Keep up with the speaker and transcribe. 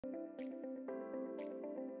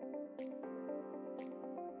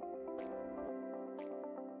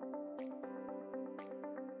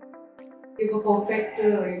give a perfect,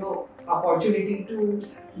 opportunity to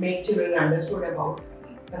make children understood about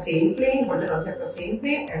the same plane, what the concept of same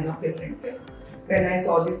plane and of different plane. When I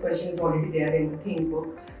saw this question is already there in the theme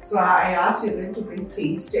book, so I asked children to bring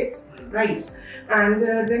 3 sticks, right? And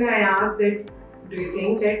then I asked that, do you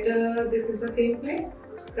think that this is the same plane,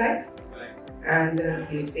 right? And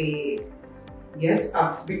they say yes,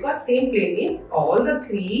 because same plane means all the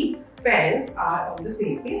 3 pens are on the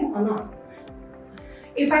same plane or not.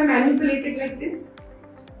 If I manipulate it like this,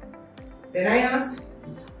 then I asked,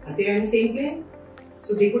 are they on the same plane?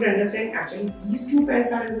 So they could understand actually these 2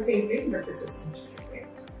 pens are in the same plane, but this is in different plane.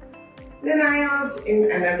 Then I asked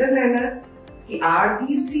in another manner, are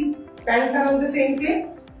these 3 pens are on the same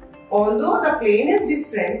plane? Although the plane is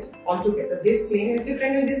different altogether, this plane is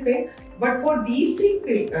different in this plane, but for these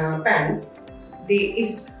 3 pens,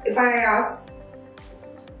 if I ask,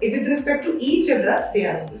 if with respect to each other, they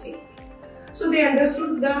are in the same plane. So they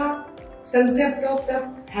understood the concept of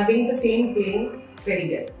having the same plane very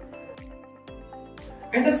well.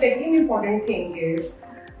 And the second important thing is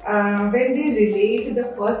when they relate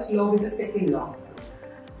the first law with the second law.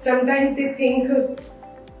 Sometimes they think,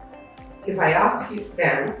 if I ask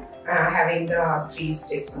them having the 3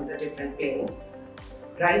 sticks on the different plane,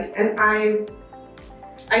 right? And I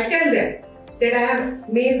tell them that I have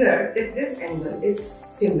measured that this angle is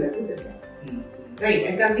similar to this angle, right?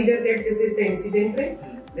 And consider that this is the incident ray,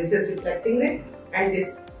 this is reflecting ray, and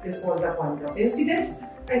this was the point of incidence,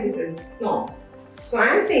 and this is normal. So I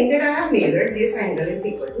am saying that I have measured this angle is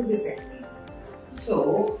equal to this angle.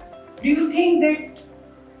 So do you think that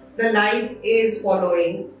the light is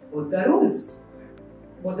following both the rules,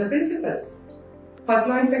 both the principles, first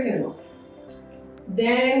law and second law?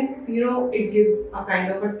 Then it gives a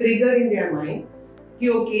kind of a trigger in their mind.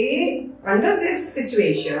 Okay, under this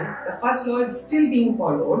situation, the first law is still being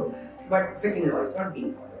followed, but second law is not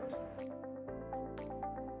being followed.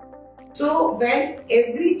 So when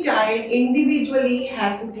every child individually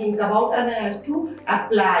has to think about and has to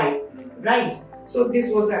apply, right? So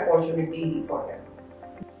this was the opportunity for them.